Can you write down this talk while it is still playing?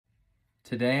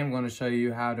Today I'm going to show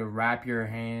you how to wrap your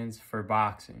hands for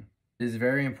boxing. It is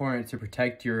very important to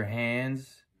protect your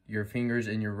hands, your fingers,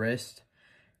 and your wrist,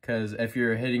 because if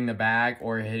you're hitting the bag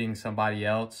or hitting somebody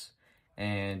else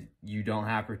and you don't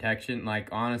have protection, like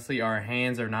honestly, our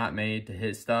hands are not made to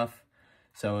hit stuff,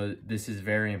 so this is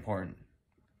very important.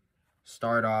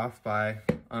 Start off by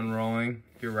unrolling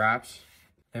your wraps.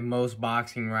 In most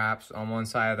boxing wraps, on one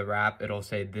side of the wrap, it'll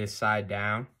say this side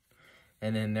down,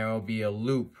 and then there will be a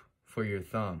loop for your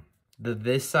thumb. The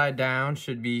this side down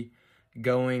should be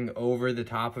going over the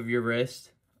top of your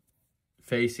wrist,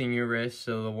 facing your wrist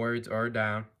so the words are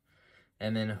down,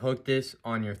 and then hook this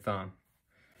on your thumb.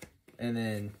 And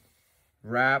then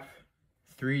wrap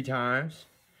 3 times,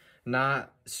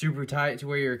 not super tight to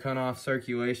where you're cutting off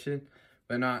circulation,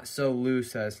 but not so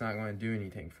loose that it's not going to do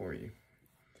anything for you.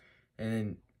 And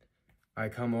then I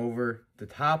come over the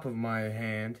top of my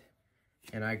hand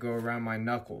and I go around my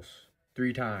knuckles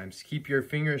 3 times. Keep your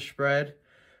fingers spread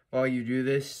while you do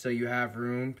this so you have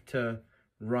room to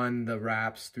run the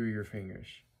wraps through your fingers.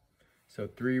 So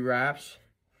 3 wraps.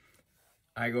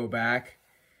 I go back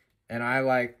and I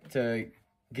like to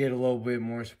get a little bit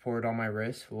more support on my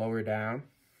wrist, lower down.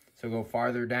 So go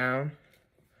farther down.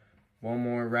 1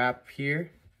 more wrap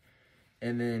here,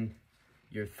 and then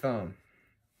your thumb.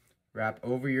 Wrap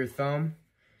over your thumb,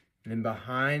 then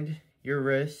behind your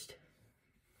wrist,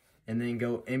 and then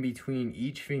go in between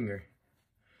each finger.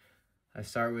 I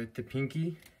start with the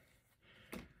pinky,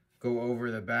 go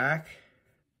over the back,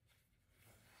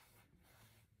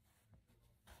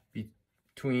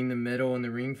 between the middle and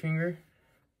the ring finger,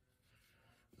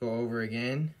 go over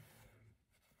again,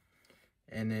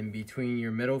 and then between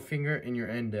your middle finger and your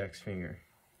index finger.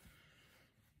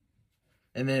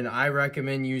 And then I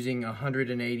recommend using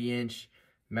 180-inch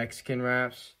Mexican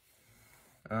wraps.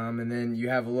 And then you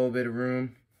have a little bit of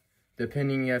room,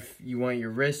 depending if you want your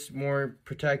wrists more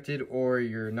protected or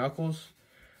your knuckles.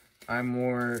 I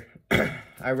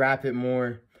wrap it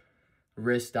more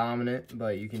wrist dominant,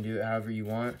 but you can do it however you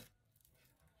want.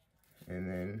 And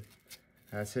then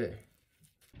that's it.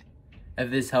 If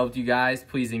this helped you guys,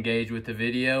 please engage with the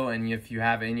video. And if you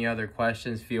have any other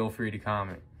questions, feel free to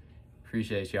comment.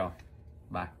 Appreciate y'all.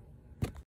 Bye.